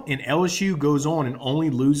 and LSU goes on and only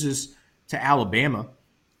loses to Alabama,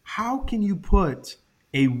 how can you put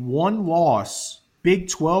a one-loss Big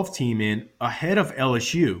 12 team in ahead of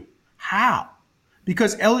LSU? How?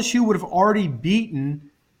 Because LSU would have already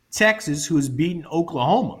beaten Texas, who has beaten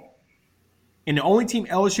Oklahoma. And the only team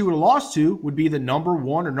LSU would have lost to would be the number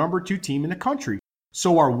 1 or number 2 team in the country.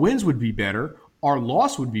 So our wins would be better, our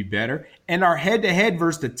loss would be better, and our head-to-head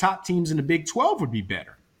versus the top teams in the Big 12 would be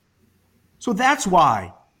better. So that's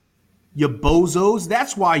why, you bozos,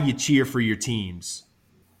 that's why you cheer for your teams.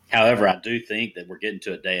 However, I do think that we're getting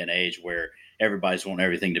to a day and age where everybody's wanting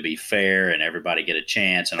everything to be fair and everybody get a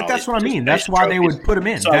chance. And but that's what I mean. That's why they would put them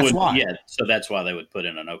in. So that's why. Yeah, so that's why they would put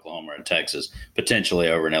in an Oklahoma or Texas, potentially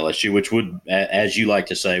over an LSU, which would, as you like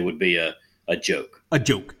to say, would be a joke. A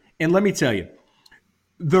joke. And let me tell you,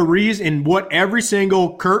 the reason what every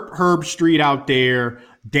single Kurt Herbstreit out there,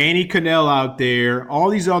 Danny Cannell out there,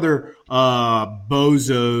 all these other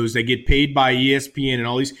bozos that get paid by ESPN and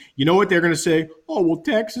all these, you know what they're going to say? Oh, well,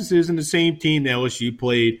 Texas isn't the same team that LSU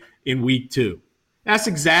played in week 2. That's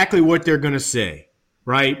exactly what they're going to say,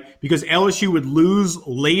 right? Because LSU would lose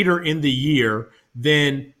later in the year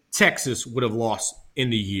than Texas would have lost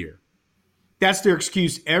in the year. That's their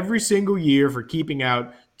excuse every single year for keeping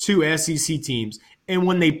out 2 SEC teams. And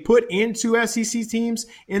when they put in 2 SEC teams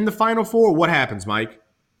in the Final Four, what happens, Mike?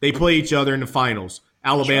 They play each other in the finals,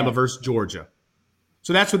 Alabama versus Georgia.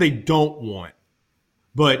 So that's what they don't want.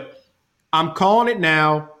 But I'm calling it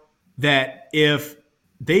now that if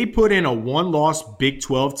they put in a one-loss Big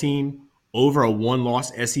 12 team over a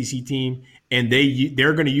one-loss SEC team, and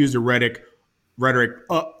they're going to use the rhetoric,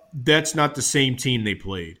 that's not the same team they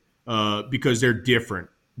played because they're different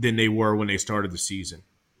than they were when they started the season.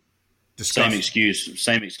 Same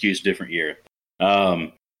excuse, different year.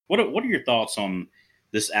 What are your thoughts on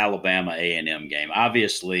this Alabama A&M game?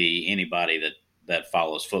 Obviously, anybody that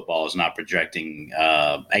follows football is not projecting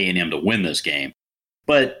A&M to win this game.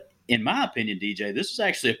 But in my opinion, DJ, this is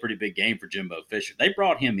actually a pretty big game for Jimbo Fisher. They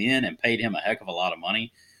brought him in and paid him a heck of a lot of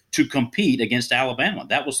money to compete against Alabama.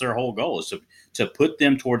 That was their whole goal, is to put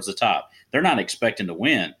them towards the top. They're not expecting to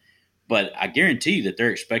win. But I guarantee you that they're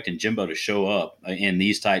expecting Jimbo to show up in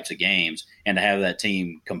these types of games and to have that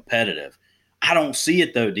team competitive. I don't see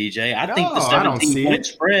it, though, DJ. I think the 17-point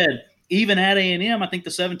spread, even at A&M, I think the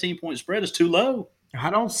 17-point spread is too low. I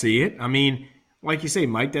don't see it. I mean, like you say,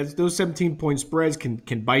 Mike, those 17-point spreads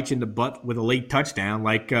can bite you in the butt with a late touchdown,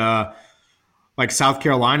 like South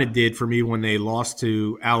Carolina did for me when they lost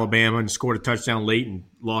to Alabama and scored a touchdown late and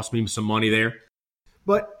lost me some money there.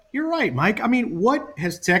 But you're right, Mike. I mean, what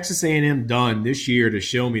has Texas A&M done this year to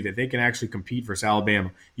show me that they can actually compete versus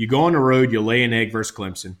Alabama? You go on the road, you lay an egg versus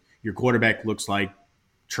Clemson. Your quarterback looks like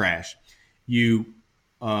trash. 2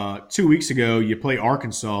 weeks ago, you play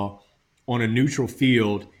Arkansas on a neutral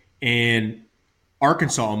field, and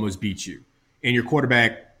Arkansas almost beat you, and your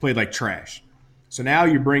quarterback played like trash. So now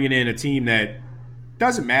you're bringing in a team that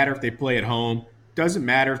doesn't matter if they play at home, doesn't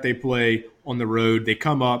matter if they play on the road. They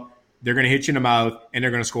come up, they're going to hit you in the mouth, and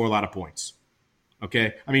they're going to score a lot of points.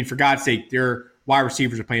 Okay? I mean, for God's sake, their wide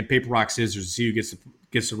receivers are playing paper, rock, scissors to see who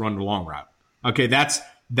gets to run the long route. Okay, that's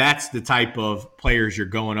the type of players you're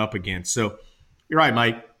going up against. So you're right,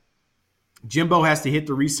 Mike. Jimbo has to hit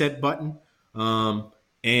the reset button,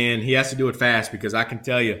 and he has to do it fast because I can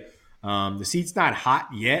tell you the seat's not hot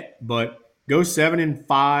yet, but go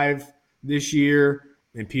 7-5 this year,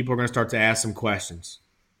 and people are going to start to ask some questions.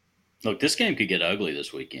 Look, this game could get ugly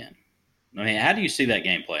this weekend. I mean, how do you see that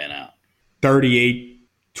game playing out?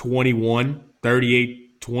 38-21,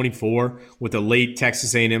 38-24 with a late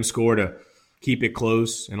Texas A&M score to keep it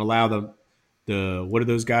close and allow the what are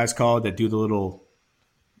those guys called that do the little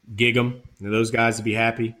gig 'em? Those guys to be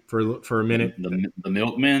happy for a minute. The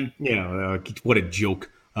milkmen? Yeah, what a joke.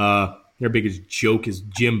 Their biggest joke is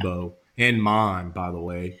Jimbo and mine, by the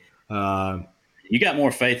way. You got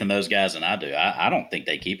more faith in those guys than I do. I don't think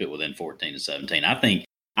they keep it within 14-17. I think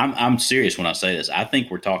I'm serious when I say this. I think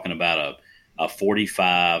we're talking about a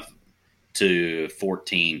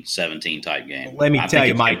 45-14-17 type game. Let me tell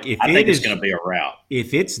you, Mike, I think it's going to be a rout.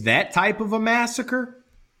 If it's that type of a massacre,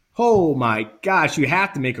 oh my gosh, you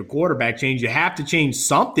have to make a quarterback change. You have to change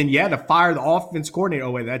something. You had to fire the offense coordinator.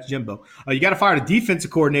 Oh, wait, that's Jimbo. You got to fire the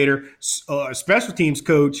defensive coordinator, special teams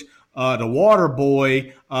coach, the water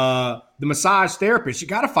boy, the massage therapist. You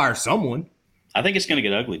got to fire someone. I think it's going to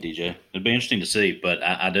get ugly, DJ. It'll be interesting to see, but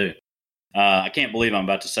I do. I can't believe I'm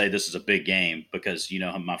about to say this is a big game because, you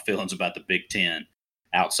know, my feelings about the Big Ten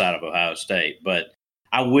outside of Ohio State. But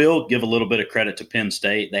I will give a little bit of credit to Penn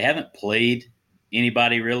State. They haven't played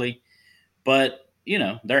anybody really, but, you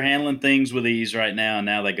know, they're handling things with ease right now. And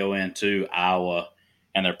now they go into Iowa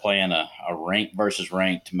and they're playing a ranked versus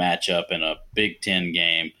ranked matchup in a Big Ten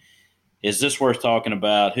game. Is this worth talking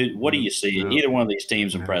about? What do you see? Either one of these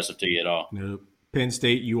teams impressive to you at all? Nope. Penn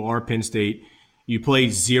State, you are Penn State. You play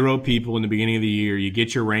 0 people in the beginning of the year. You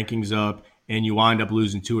get your rankings up, and you wind up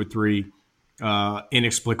losing 2 or 3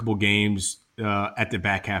 inexplicable games at the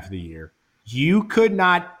back half of the year. You could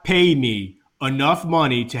not pay me enough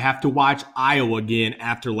money to have to watch Iowa again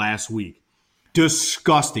after last week.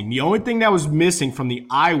 Disgusting. The only thing that was missing from the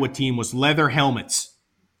Iowa team was leather helmets.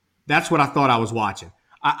 That's what I thought I was watching.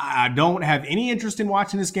 I don't have any interest in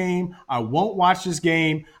watching this game. I won't watch this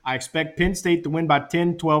game. I expect Penn State to win by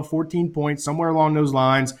 10, 12, 14 points, somewhere along those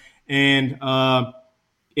lines, and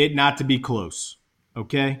it not to be close.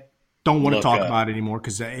 Okay? Don't want to talk about it anymore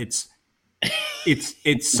because it's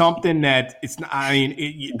something that it's not. I mean,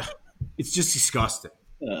 it's just disgusting.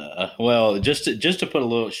 Well, just to shed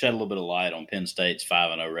a little bit of light on Penn State's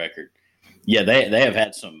 5-0 record. Yeah, they have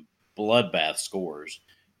had some bloodbath scores,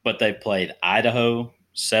 but they've played Idaho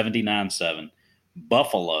 79-7,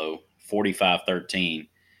 Buffalo 45-13,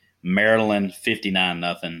 Maryland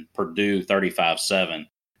 59-0, Purdue 35-7.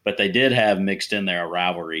 But they did have mixed in there a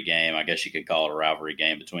rivalry game. I guess you could call it a rivalry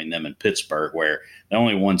game between them and Pittsburgh, where they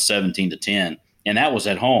only won 17-10, and that was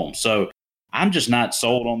at home. So I'm just not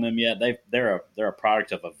sold on them yet. They're a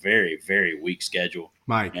product of a very, very weak schedule,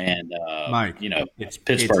 Mike. And Mike, you know,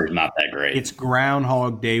 Pittsburgh's not that great. It's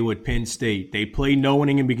Groundhog Day with Penn State. They play no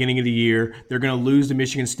winning in the beginning of the year. They're going to lose to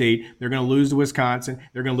Michigan State. They're going to lose to Wisconsin.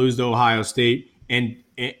 They're going to lose to Ohio State, and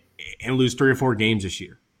lose 3 or 4 games this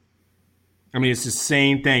year. I mean, it's the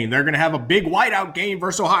same thing. They're going to have a big whiteout game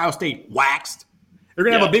versus Ohio State, waxed. They're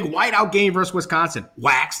going to have a big whiteout game versus Wisconsin,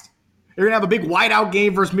 waxed. They're going to have a big whiteout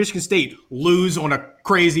game versus Michigan State, lose on a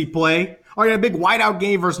crazy play. Or you're going to have a big whiteout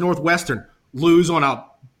game versus Northwestern, lose on a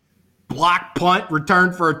block punt,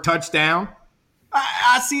 return for a touchdown.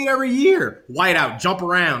 I see it every year. Whiteout, jump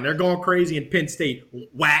around. They're going crazy in Penn State,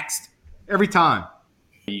 waxed every time.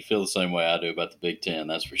 You feel the same way I do about the Big Ten,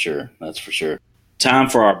 that's for sure. That's for sure. Time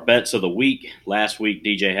for our bets of the week. Last week,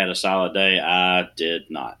 DJ had a solid day. I did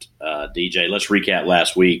not. DJ, let's recap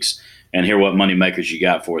last week's and hear what moneymakers you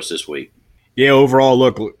got for us this week. Yeah, overall,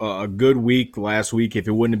 look, a good week last week if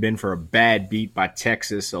it wouldn't have been for a bad beat by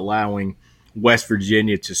Texas, allowing West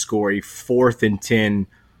Virginia to score a 4th and 10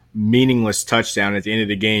 meaningless touchdown at the end of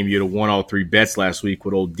the game. You'd have won all 3 bets last week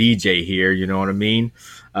with old DJ here. You know what I mean?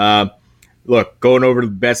 Look, going over to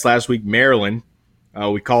the bets last week, Maryland,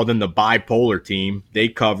 we called them the bipolar team. They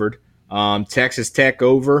covered. Texas Tech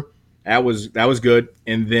over. That was good.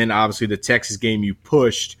 And then obviously the Texas game you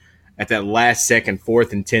pushed at that last second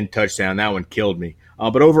 4th and 10 touchdown. That one killed me.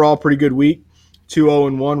 But overall, pretty good week.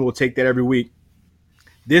 2-0-1. We'll take that every week.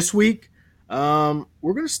 This week, we're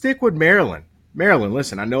going to stick with Maryland. Maryland,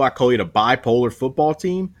 listen, I know I call you the bipolar football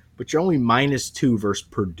team, but you're only -2 versus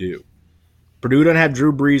Purdue. Purdue doesn't have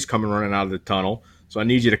Drew Brees coming running out of the tunnel, so I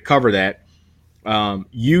need you to cover that.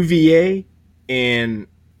 UVA and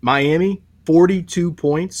Miami, 42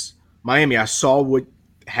 points. Miami, I saw what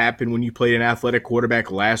happened when you played an athletic quarterback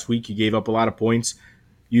last week. You gave up a lot of points.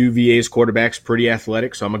 UVA's quarterback's pretty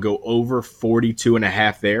athletic, so I'm going to go over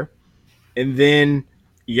 42.5 there. And then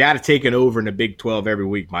you got to take an over in the Big 12 every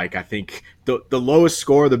week, Mike. I think the lowest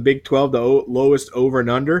score of the Big 12, the lowest over and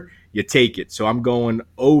under, you take it. So I'm going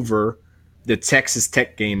over the Texas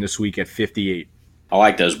Tech game this week at 58. I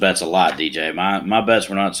like those bets a lot, DJ. My bets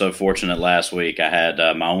were not so fortunate last week. I had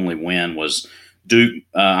my only win was Duke.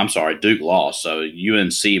 Duke lost. So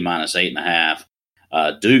UNC -8.5.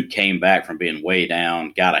 Duke came back from being way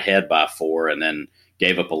down, got ahead by 4, and then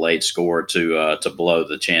gave up a late score to blow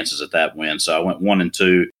the chances at that win. So I went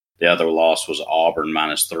 1-2. The other loss was Auburn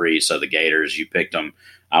 -3. So the Gators, you picked them.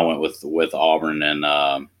 I went with Auburn and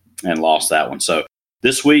lost that one. So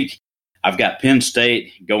this week I've got Penn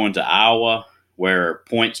State going to Iowa, where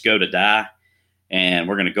points go to die, and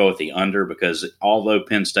we're going to go with the under because although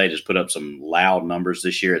Penn State has put up some loud numbers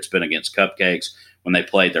this year, it's been against cupcakes. When they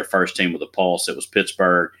played their first team with a pulse, it was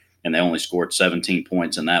Pittsburgh, and they only scored 17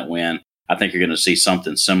 points in that win. I think you're going to see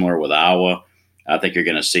something similar with Iowa. I think you're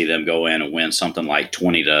going to see them go in and win something like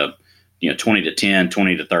 20-10,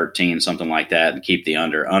 20-13, something like that, and keep the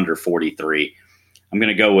under 43. I'm going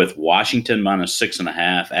to go with Washington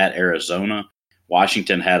 -6.5 at Arizona.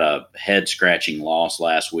 Washington had a head-scratching loss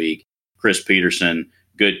last week. Chris Peterson,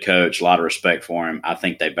 good coach, a lot of respect for him. I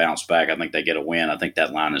think they bounce back. I think they get a win. I think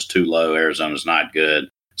that line is too low. Arizona's not good.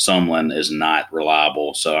 Sumlin is not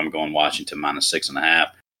reliable, so I'm going Washington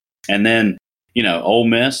 -6.5. And then, Ole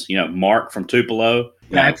Miss, Mark from Tupelo.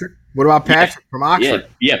 Patrick. What about Patrick from Oxford?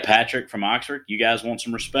 Yeah, Patrick from Oxford. You guys want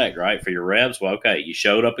some respect, right, for your Rebs? Well, okay, you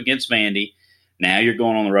showed up against Vandy. Now you're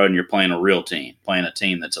going on the road and you're playing a real team, playing a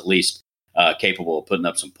team that's at least capable of putting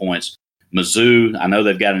up some points. Mizzou, I know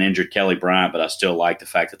they've got an injured Kelly Bryant, but I still like the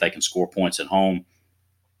fact that they can score points at home.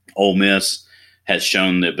 Ole Miss has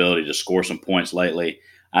shown the ability to score some points lately.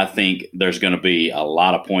 I think there's going to be a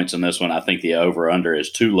lot of points in this one. I think the over-under is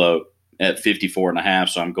too low at 54.5,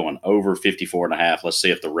 so I'm going over 54.5. Let's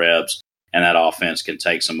see if the Rebs and that offense can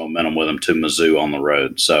take some momentum with them to Mizzou on the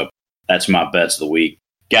road. So that's my bets of the week.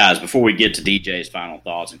 Guys, before we get to DJ's final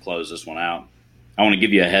thoughts and close this one out, I want to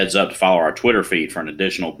give you a heads up to follow our Twitter feed for an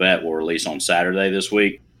additional bet we'll release on Saturday this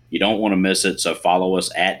week. You don't want to miss it, so follow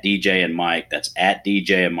us at DJ and Mike. That's at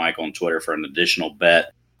DJ and Mike on Twitter for an additional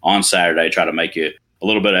bet on Saturday. Try to make you a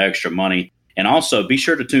little bit of extra money. And also be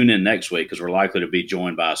sure to tune in next week because we're likely to be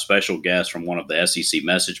joined by a special guest from one of the SEC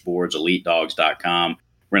message boards, EliteDogs.com.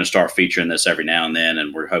 We're going to start featuring this every now and then,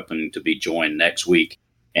 and we're hoping to be joined next week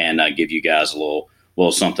and give you guys a little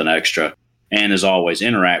something extra. And as always,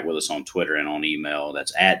 interact with us on Twitter and on email.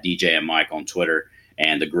 That's at DJ and Mike on Twitter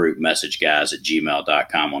and the group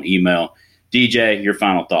messageguys@gmail.com on email. DJ, your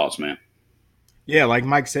final thoughts, man. Yeah, like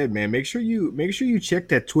Mike said, man, make sure you check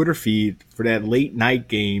that Twitter feed for that late night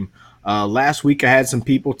game. Last week I had some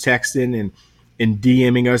people texting and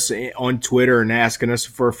DMing us on Twitter and asking us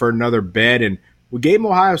for another bet, and we gave them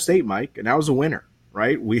Ohio State, Mike, and that was a winner.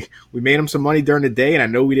 Right, we made them some money during the day, and I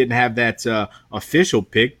know we didn't have that official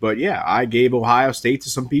pick, but yeah, I gave Ohio State to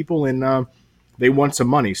some people, and they won some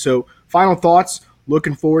money. So, final thoughts.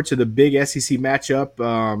 Looking forward to the big SEC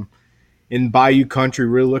matchup in Bayou Country.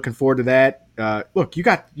 Really looking forward to that. Look, you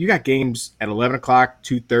got games at 11 o'clock,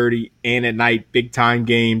 2:30, and at night, big time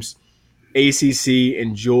games. ACC,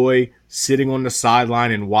 enjoy sitting on the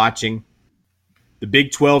sideline and watching. The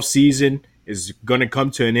Big 12 season is going to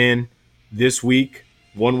come to an end this week,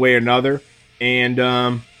 one way or another. And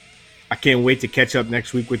I can't wait to catch up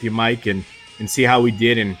next week with you, Mike, and see how we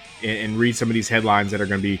did and read some of these headlines that are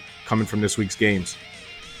going to be coming from this week's games.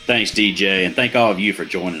 Thanks, DJ, and thank all of you for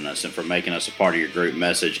joining us and for making us a part of your group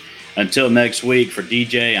message. Until next week, for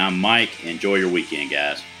DJ, I'm Mike. Enjoy your weekend,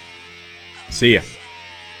 guys. See ya.